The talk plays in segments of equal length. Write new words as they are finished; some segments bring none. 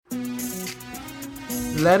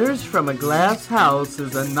Letters from a Glass House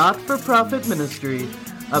is a not-for-profit ministry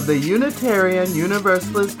of the Unitarian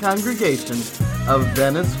Universalist Congregation of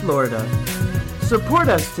Venice, Florida. Support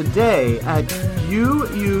us today at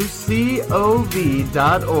uucov.org.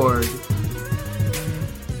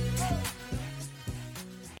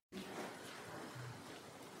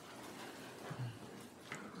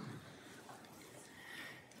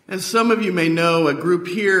 As some of you may know, a group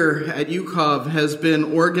here at UCOV has been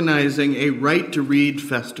organizing a Right to Read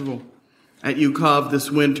festival at UCOV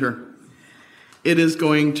this winter. It is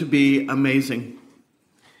going to be amazing.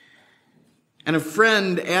 And a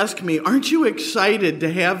friend asked me, aren't you excited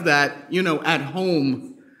to have that, at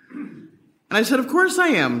home? And I said, of course I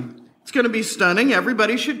am. It's going to be stunning.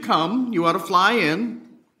 Everybody should come. You ought to fly in.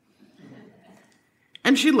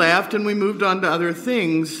 And she laughed and we moved on to other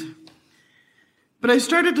things. But I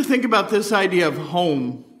started to think about this idea of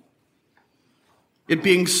home. It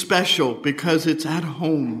being special because it's at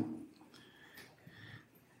home.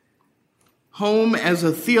 Home as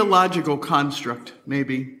a theological construct,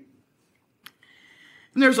 maybe.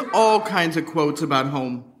 And there's all kinds of quotes about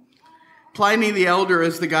home. Pliny the Elder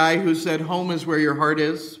is the guy who said, home is where your heart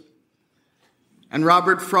is. And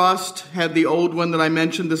Robert Frost had the old one that I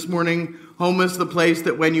mentioned this morning, home is the place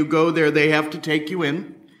that when you go there, they have to take you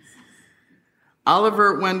in.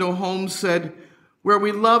 Oliver Wendell Holmes said, where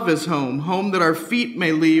we love is home, home that our feet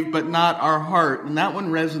may leave, but not our heart. And that one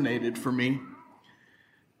resonated for me.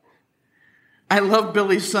 I love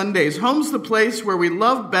Billy Sunday's, home's the place where we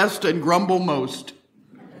love best and grumble most.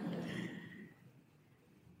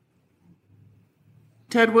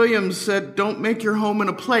 Ted Williams said, don't make your home in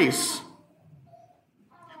a place.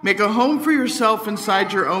 Make a home for yourself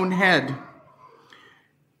inside your own head.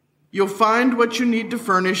 You'll find what you need to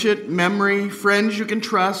furnish it, memory, friends you can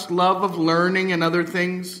trust, love of learning and other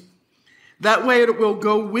things. That way it will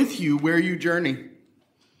go with you where you journey.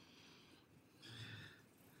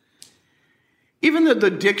 Even though the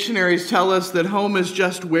dictionaries tell us that home is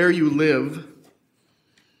just where you live,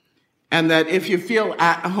 and that if you feel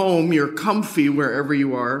at home, you're comfy wherever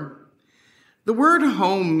you are, the word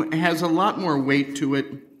home has a lot more weight to it.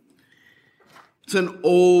 It's an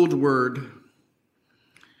old word.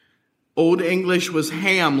 Old English was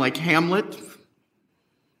ham, like Hamlet,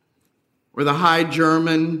 or the High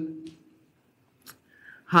German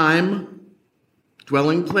Heim,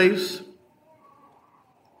 dwelling place.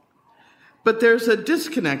 But there's a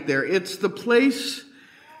disconnect there. It's the place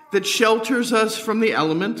that shelters us from the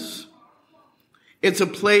elements. It's a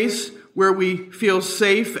place where we feel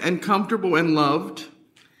safe and comfortable and loved.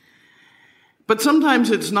 But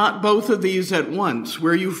sometimes it's not both of these at once.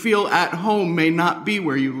 Where you feel at home may not be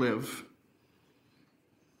where you live.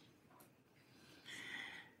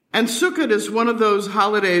 And Sukkot is one of those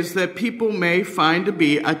holidays that people may find to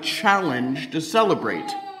be a challenge to celebrate.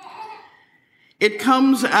 It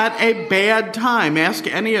comes at a bad time. Ask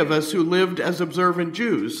any of us who lived as observant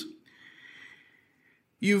Jews.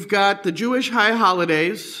 You've got the Jewish high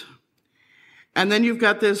holidays, and then you've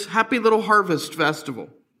got this happy little harvest festival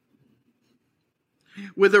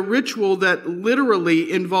with a ritual that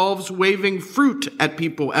literally involves waving fruit at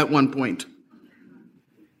people at one point.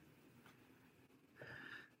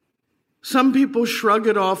 Some people shrug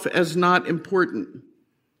it off as not important.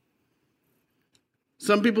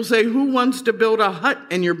 Some people say, who wants to build a hut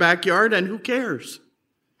in your backyard and who cares?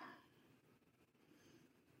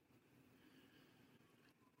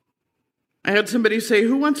 I had somebody say,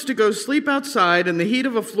 who wants to go sleep outside in the heat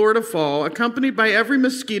of a Florida fall, accompanied by every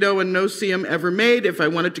mosquito and no-see-um ever made? If I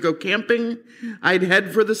wanted to go camping, I'd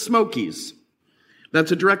head for the Smokies.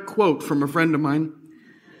 That's a direct quote from a friend of mine.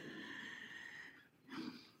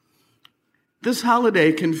 This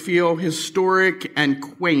holiday can feel historic and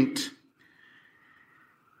quaint.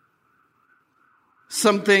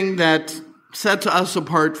 Something that sets us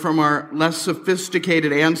apart from our less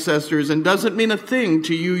sophisticated ancestors and doesn't mean a thing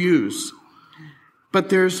to UUs. But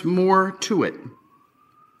there's more to it.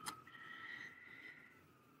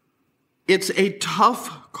 It's a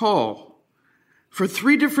tough call for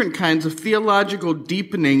three different kinds of theological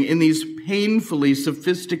deepening in these painfully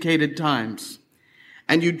sophisticated times.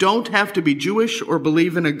 And you don't have to be Jewish or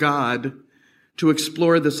believe in a God to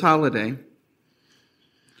explore this holiday.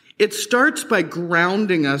 It starts by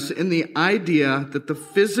grounding us in the idea that the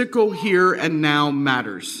physical here and now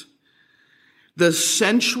matters. The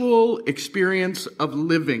sensual experience of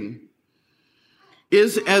living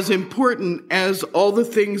is as important as all the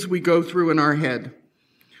things we go through in our head.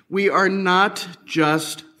 We are not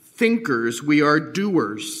just thinkers, we are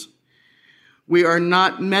doers. We are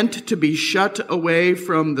not meant to be shut away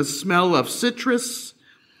from the smell of citrus,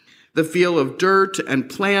 the feel of dirt and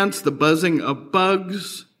plants, the buzzing of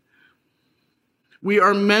bugs. We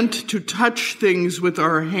are meant to touch things with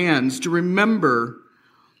our hands, to remember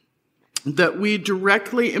that we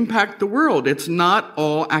directly impact the world. It's not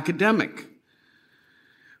all academic.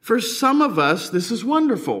 For some of us, this is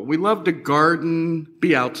wonderful. We love to garden,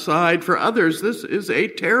 be outside. For others, this is a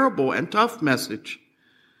terrible and tough message.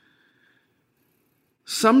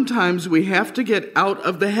 Sometimes we have to get out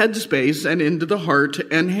of the head space and into the heart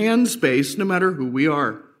and hand space, no matter who we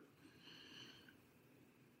are.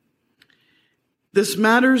 This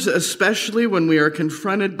matters especially when we are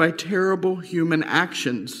confronted by terrible human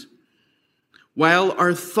actions. While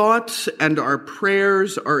our thoughts and our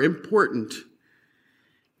prayers are important,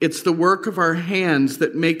 it's the work of our hands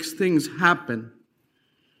that makes things happen.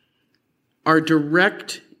 Our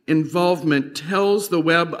direct involvement tells the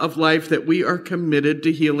web of life that we are committed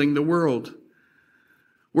to healing the world.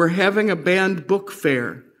 We're having a banned book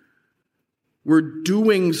fair. We're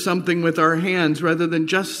doing something with our hands rather than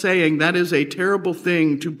just saying that is a terrible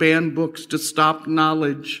thing to ban books, to stop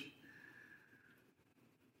knowledge.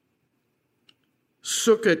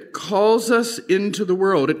 Sukkot calls us into the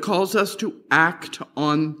world. It calls us to act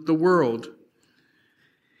on the world.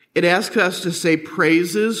 It asks us to say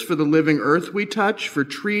praises for the living earth we touch, for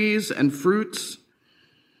trees and fruits,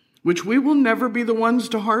 which we will never be the ones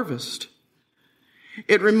to harvest.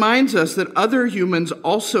 It reminds us that other humans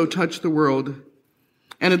also touch the world,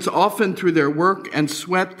 and it's often through their work and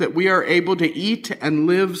sweat that we are able to eat and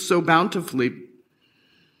live so bountifully.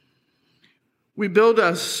 We build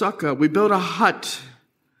a sukkah, we build a hut,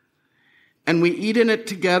 and we eat in it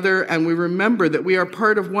together, and we remember that we are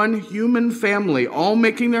part of one human family, all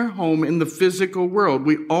making their home in the physical world.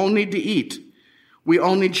 We all need to eat. We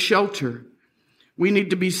all need shelter. We need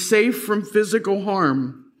to be safe from physical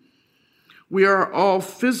harm. We are all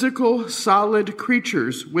physical, solid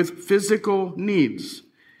creatures with physical needs.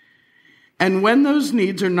 And when those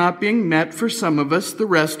needs are not being met for some of us, the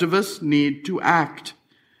rest of us need to act.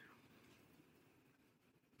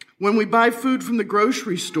 When we buy food from the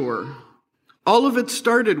grocery store, all of it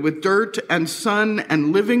started with dirt and sun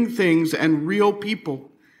and living things and real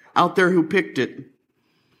people out there who picked it.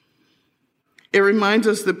 It reminds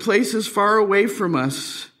us that places far away from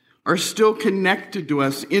us are still connected to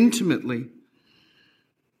us intimately.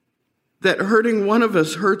 That hurting one of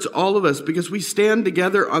us hurts all of us because we stand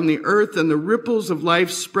together on the earth and the ripples of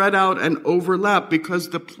life spread out and overlap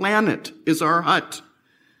because the planet is our hut.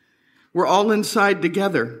 We're all inside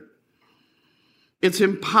together. It's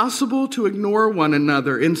impossible to ignore one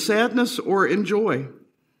another in sadness or in joy.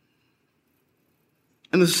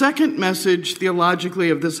 And the second message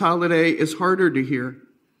theologically of this holiday is harder to hear.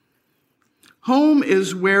 Home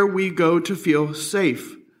is where we go to feel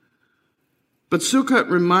safe. But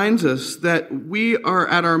Sukkot reminds us that we are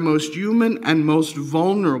at our most human and most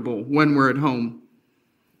vulnerable when we're at home.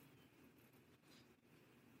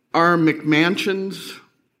 Our McMansions,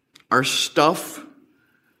 our stuff,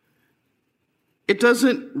 it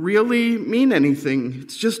doesn't really mean anything.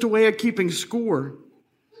 It's just a way of keeping score.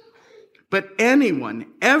 But anyone,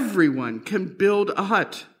 everyone can build a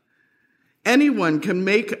hut. Anyone can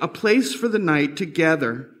make a place for the night to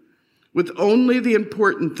gather with only the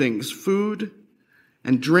important things, food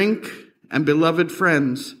and drink and beloved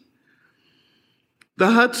friends.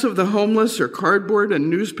 The huts of the homeless are cardboard and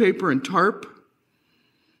newspaper and tarp.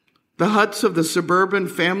 The huts of the suburban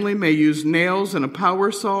family may use nails and a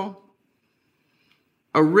power saw.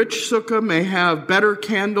 A rich sukkah may have better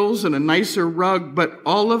candles and a nicer rug, but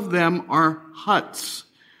all of them are huts.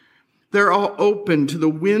 They're all open to the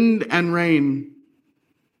wind and rain.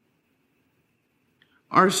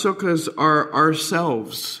 Our sukkahs are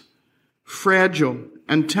ourselves, fragile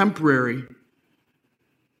and temporary.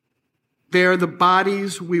 They are the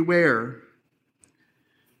bodies we wear.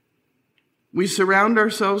 We surround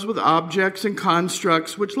ourselves with objects and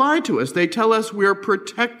constructs which lie to us. They tell us we're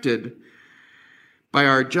protected by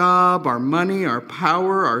our job, our money, our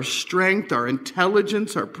power, our strength, our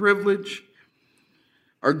intelligence, our privilege.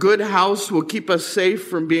 Our good house will keep us safe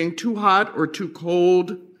from being too hot or too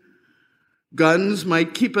cold. Guns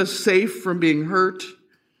might keep us safe from being hurt.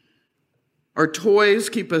 Our toys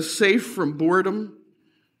keep us safe from boredom.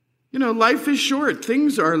 Life is short.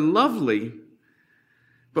 Things are lovely.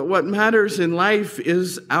 But what matters in life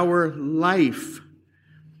is our life.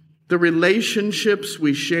 The relationships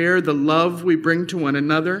we share, the love we bring to one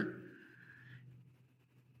another.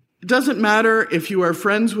 It doesn't matter if you are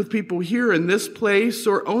friends with people here in this place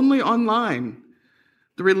or only online.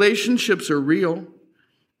 The relationships are real.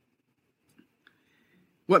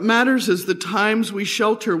 What matters is the times we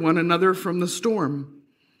shelter one another from the storm.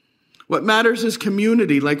 What matters is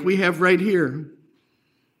community like we have right here.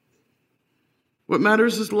 What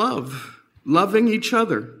matters is love, loving each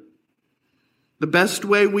other the best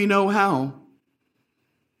way we know how.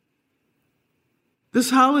 This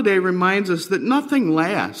holiday reminds us that nothing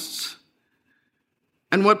lasts,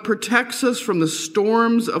 and what protects us from the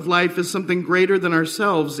storms of life is something greater than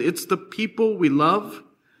ourselves. It's the people we love,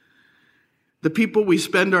 the people we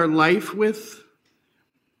spend our life with.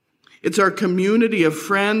 It's our community of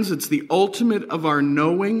friends. It's the ultimate of our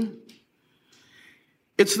knowing.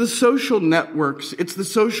 It's the social networks. It's the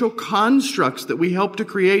social constructs that we help to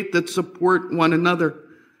create that support one another.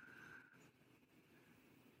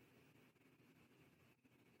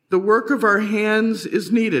 The work of our hands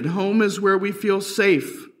is needed. Home is where we feel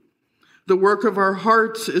safe. The work of our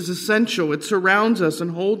hearts is essential. It surrounds us and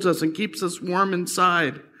holds us and keeps us warm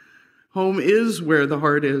inside. Home is where the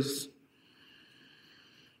heart is.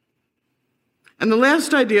 And the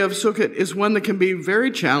last idea of Sukkot is one that can be very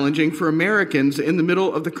challenging for Americans in the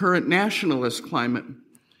middle of the current nationalist climate.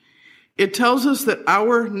 It tells us that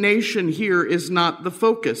our nation here is not the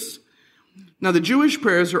focus. Now, the Jewish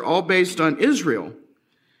prayers are all based on Israel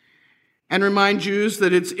and remind Jews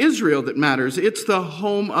that it's Israel that matters. It's the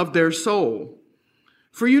home of their soul.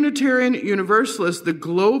 For Unitarian Universalists, the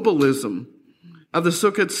globalism of the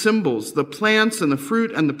Sukkot symbols, the plants and the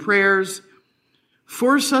fruit and the prayers,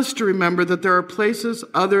 force us to remember that there are places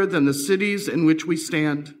other than the cities in which we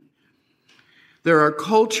stand. There are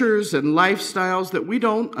cultures and lifestyles that we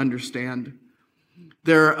don't understand.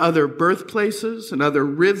 There are other birthplaces and other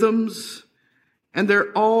rhythms, and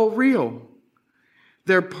they're all real.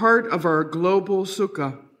 They're part of our global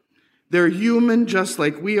sukkah. They're human just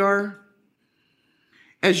like we are.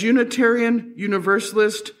 As Unitarian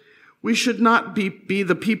Universalist, we should not be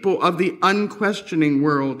the people of the unquestioning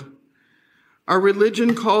world. Our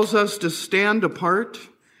religion calls us to stand apart,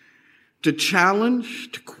 to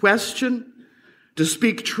challenge, to question, to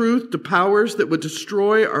speak truth to powers that would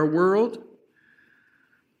destroy our world.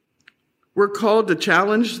 We're called to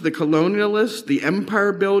challenge the colonialist, the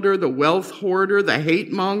empire builder, the wealth hoarder, the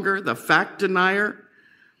hate monger, the fact denier.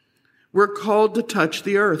 We're called to touch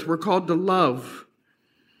the earth. We're called to love.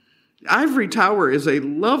 Ivory Tower is a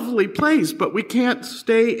lovely place, but we can't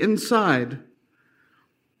stay inside.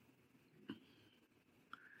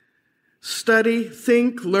 Study,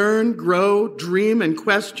 think, learn, grow, dream, and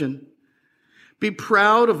question. Be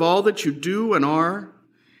proud of all that you do and are.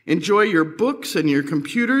 Enjoy your books and your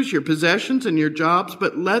computers, your possessions and your jobs,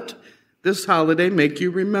 but let this holiday make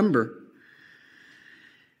you remember.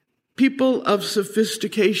 People of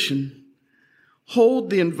sophistication,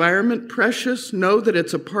 hold the environment precious, know that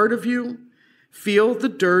it's a part of you, feel the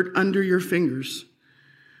dirt under your fingers.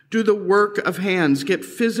 Do the work of hands, get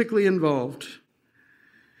physically involved.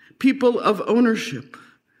 People of ownership,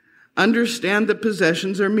 understand that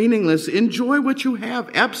possessions are meaningless. Enjoy what you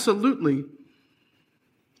have, absolutely.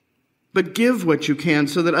 But give what you can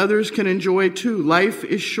so that others can enjoy too. Life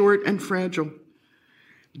is short and fragile.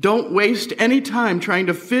 Don't waste any time trying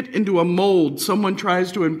to fit into a mold someone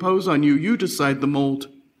tries to impose on you. You decide the mold.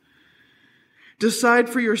 Decide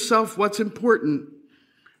for yourself what's important.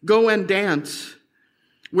 Go and dance.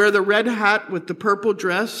 Wear the red hat with the purple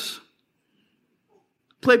dress.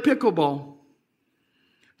 Play pickleball.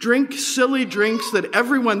 Drink silly drinks that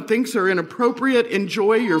everyone thinks are inappropriate.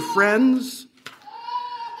 Enjoy your friends.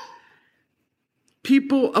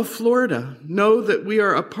 People of Florida, know that we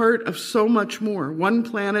are a part of so much more. One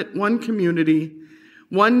planet, one community,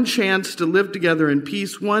 one chance to live together in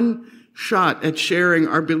peace, one shot at sharing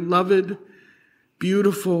our beloved,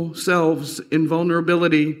 beautiful selves in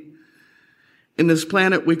vulnerability in this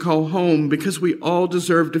planet we call home, because we all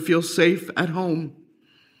deserve to feel safe at home.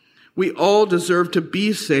 We all deserve to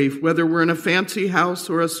be safe, whether we're in a fancy house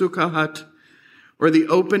or a sukkah hut or the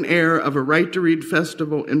open air of a Right to Read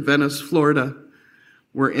festival in Venice, Florida.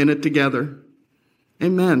 We're in it together.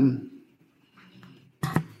 Amen.